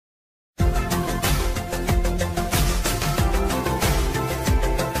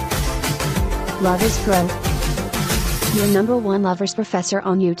Lovers Grow. Your #1 lovers professor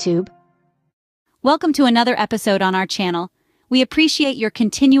on YouTube. Welcome to another episode on our channel. We appreciate your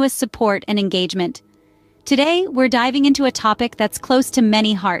continuous support and engagement. Today, we're diving into a topic that's close to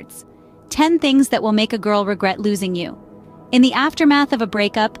many hearts. 10 things that will make a girl regret losing you. In the aftermath of a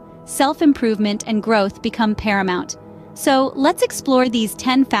breakup, self-improvement and growth become paramount. So, let's explore these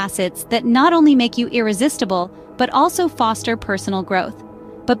 10 facets that not only make you irresistible, but also foster personal growth.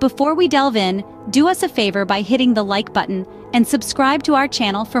 But before we delve in, do us a favor by hitting the like button and subscribe to our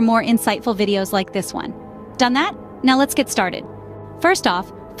channel for more insightful videos like this one. Done that? Now let's get started. First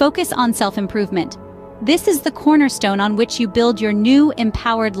off, focus on self-improvement. This is the cornerstone on which you build your new,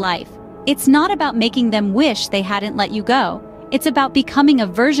 empowered life. It's not about making them wish they hadn't let you go. It's about becoming a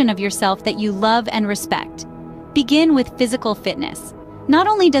version of yourself that you love and respect. Begin with physical fitness. Not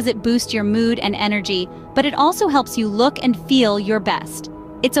only does it boost your mood and energy, but it also helps you look and feel your best.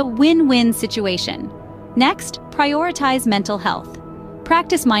 It's a win-win situation. Next, prioritize mental health.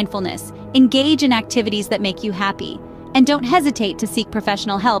 Practice mindfulness, engage in activities that make you happy, and don't hesitate to seek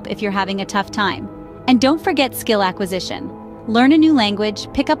professional help if you're having a tough time. And don't forget skill acquisition. Learn a new language,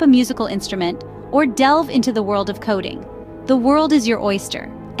 pick up a musical instrument, or delve into the world of coding. The world is your oyster,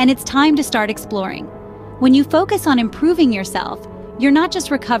 and it's time to start exploring. When you focus on improving yourself, you're not just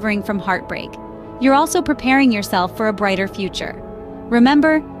recovering from heartbreak, you're also preparing yourself for a brighter future.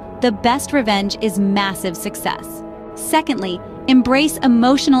 Remember, the best revenge is massive success. Secondly, embrace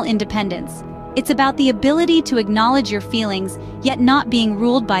emotional independence. It's about the ability to acknowledge your feelings, yet not being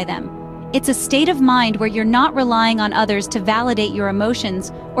ruled by them. It's a state of mind where you're not relying on others to validate your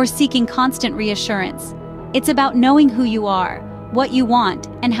emotions or seeking constant reassurance. It's about knowing who you are, what you want,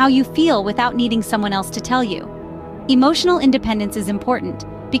 and how you feel without needing someone else to tell you. Emotional independence is important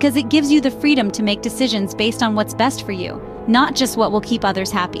because it gives you the freedom to make decisions based on what's best for you, not just what will keep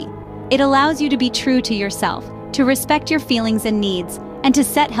others happy. It allows you to be true to yourself, to respect your feelings and needs, and to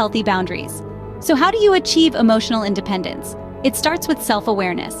set healthy boundaries. So how do you achieve emotional independence? It starts with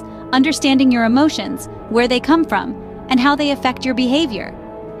self-awareness, understanding your emotions, where they come from, and how they affect your behavior.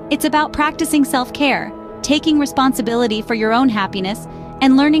 It's about practicing self-care, taking responsibility for your own happiness,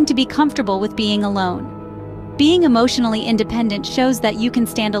 and learning to be comfortable with being alone. Being emotionally independent shows that you can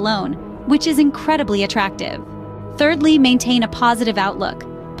stand alone, which is incredibly attractive. Thirdly, maintain a positive outlook.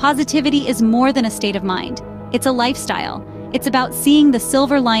 Positivity is more than a state of mind. It's a lifestyle. It's about seeing the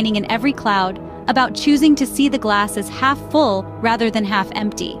silver lining in every cloud, about choosing to see the glass as half full rather than half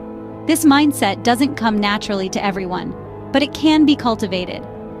empty. This mindset doesn't come naturally to everyone, but it can be cultivated.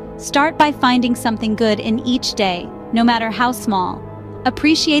 Start by finding something good in each day, no matter how small.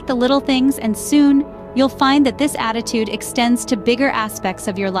 Appreciate the little things, and soon, you'll find that this attitude extends to bigger aspects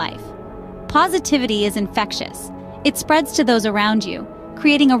of your life. Positivity is infectious. It spreads to those around you,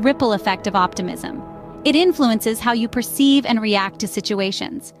 creating a ripple effect of optimism. It influences how you perceive and react to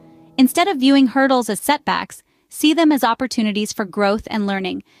situations. Instead of viewing hurdles as setbacks, see them as opportunities for growth and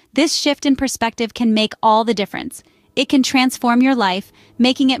learning. This shift in perspective can make all the difference. It can transform your life,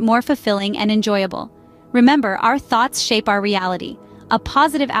 making it more fulfilling and enjoyable. Remember, our thoughts shape our reality. A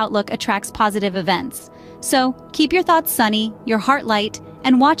positive outlook attracts positive events. So, keep your thoughts sunny, your heart light,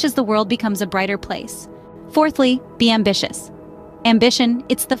 and watch as the world becomes a brighter place. Fourthly, be ambitious. Ambition,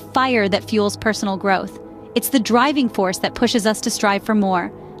 it's the fire that fuels personal growth. It's the driving force that pushes us to strive for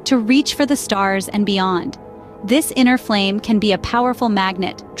more, to reach for the stars and beyond. This inner flame can be a powerful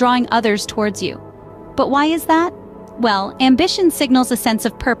magnet, drawing others towards you. But why is that? Well, ambition signals a sense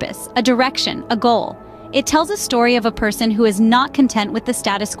of purpose, a direction, a goal. It tells a story of a person who is not content with the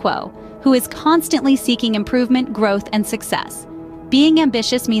status quo, who is constantly seeking improvement, growth, and success. Being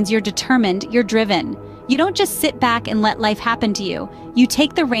ambitious means you're determined, you're driven. You don't just sit back and let life happen to you. You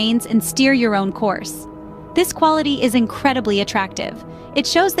take the reins and steer your own course. This quality is incredibly attractive. It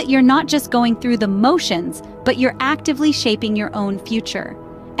shows that you're not just going through the motions, but you're actively shaping your own future.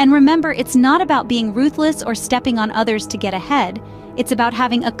 And remember, it's not about being ruthless or stepping on others to get ahead. It's about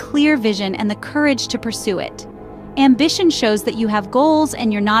having a clear vision and the courage to pursue it. Ambition shows that you have goals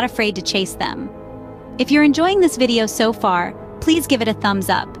and you're not afraid to chase them. If you're enjoying this video so far, please give it a thumbs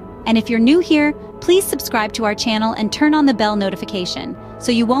up. And if you're new here, please subscribe to our channel and turn on the bell notification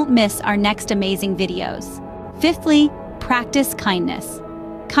so you won't miss our next amazing videos. Fifthly, practice kindness.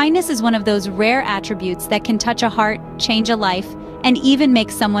 Kindness is one of those rare attributes that can touch a heart, change a life, and even make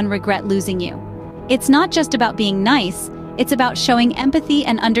someone regret losing you. It's not just about being nice, it's about showing empathy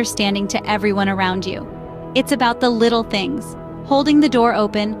and understanding to everyone around you. It's about the little things, holding the door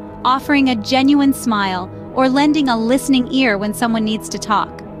open, offering a genuine smile, or lending a listening ear when someone needs to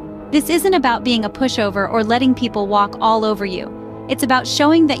talk. This isn't about being a pushover or letting people walk all over you. It's about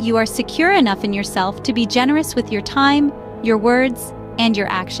showing that you are secure enough in yourself to be generous with your time, your words, and your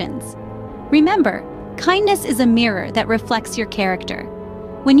actions. Remember, kindness is a mirror that reflects your character.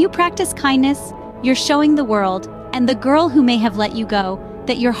 When you practice kindness, you're showing the world, and the girl who may have let you go,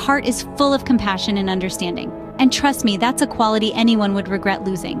 that your heart is full of compassion and understanding. And trust me, that's a quality anyone would regret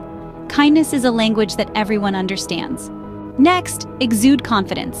losing. Kindness is a language that everyone understands. Next, exude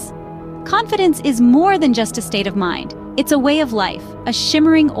confidence. Confidence is more than just a state of mind. It's a way of life, a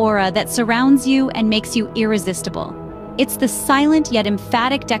shimmering aura that surrounds you and makes you irresistible. It's the silent yet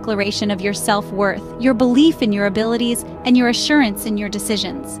emphatic declaration of your self-worth, your belief in your abilities, and your assurance in your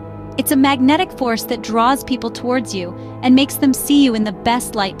decisions. It's a magnetic force that draws people towards you and makes them see you in the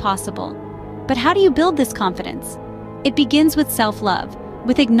best light possible. But how do you build this confidence? It begins with self-love,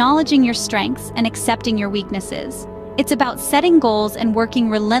 with acknowledging your strengths and accepting your weaknesses. It's about setting goals and working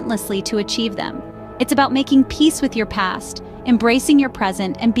relentlessly to achieve them. It's about making peace with your past, embracing your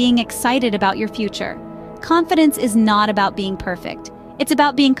present, and being excited about your future. Confidence is not about being perfect. It's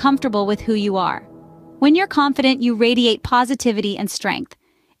about being comfortable with who you are. When you're confident, you radiate positivity and strength.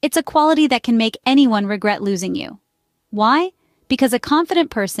 It's a quality that can make anyone regret losing you. Why? Because a confident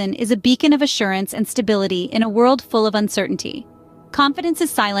person is a beacon of assurance and stability in a world full of uncertainty. Confidence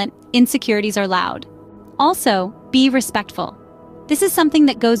is silent, insecurities are loud. Also, be respectful. This is something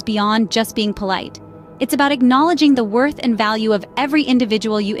that goes beyond just being polite. It's about acknowledging the worth and value of every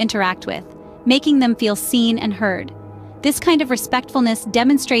individual you interact with, making them feel seen and heard. This kind of respectfulness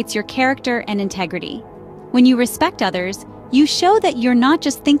demonstrates your character and integrity. When you respect others, you show that you're not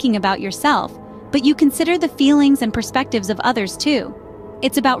just thinking about yourself, but you consider the feelings and perspectives of others too.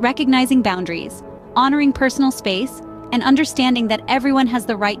 It's about recognizing boundaries, honoring personal space, and understanding that everyone has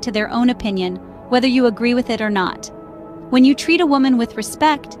the right to their own opinion, whether you agree with it or not. When you treat a woman with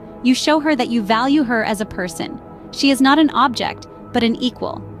respect, you show her that you value her as a person. She is not an object, but an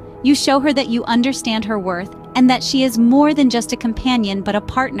equal. You show her that you understand her worth and that she is more than just a companion but a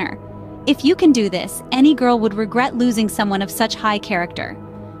partner. If you can do this, any girl would regret losing someone of such high character.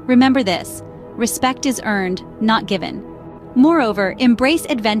 Remember this: respect is earned, not given. Moreover, embrace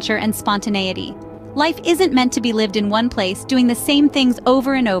adventure and spontaneity. Life isn't meant to be lived in one place, doing the same things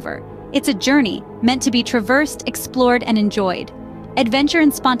over and over. It's a journey meant to be traversed, explored, and enjoyed. Adventure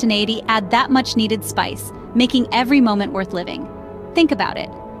and spontaneity add that much needed spice, making every moment worth living. Think about it.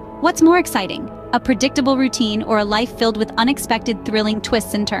 What's more exciting, a predictable routine or a life filled with unexpected, thrilling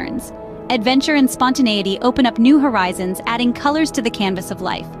twists and turns? Adventure and spontaneity open up new horizons, adding colors to the canvas of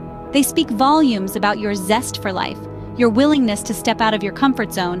life. They speak volumes about your zest for life, your willingness to step out of your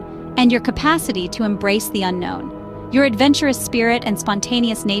comfort zone, and your capacity to embrace the unknown. Your adventurous spirit and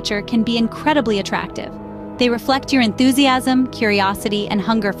spontaneous nature can be incredibly attractive. They reflect your enthusiasm, curiosity, and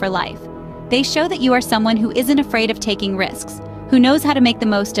hunger for life. They show that you are someone who isn't afraid of taking risks, who knows how to make the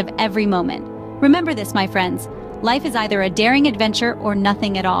most of every moment. Remember this, my friends, life is either a daring adventure or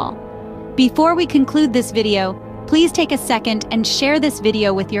nothing at all. Before we conclude this video, please take a second and share this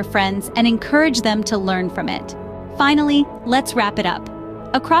video with your friends and encourage them to learn from it. Finally, let's wrap it up.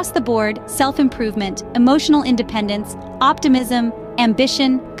 Across the board, self-improvement, emotional independence, optimism,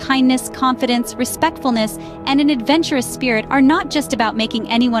 ambition, kindness, confidence, respectfulness, and an adventurous spirit are not just about making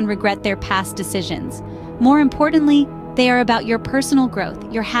anyone regret their past decisions. More importantly, they are about your personal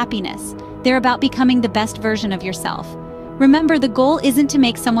growth, your happiness. They're about becoming the best version of yourself. Remember, the goal isn't to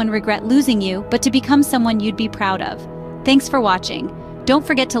make someone regret losing you, but to become someone you'd be proud of. Thanks for watching. Don't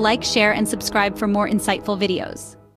forget to like, share, and subscribe for more insightful videos.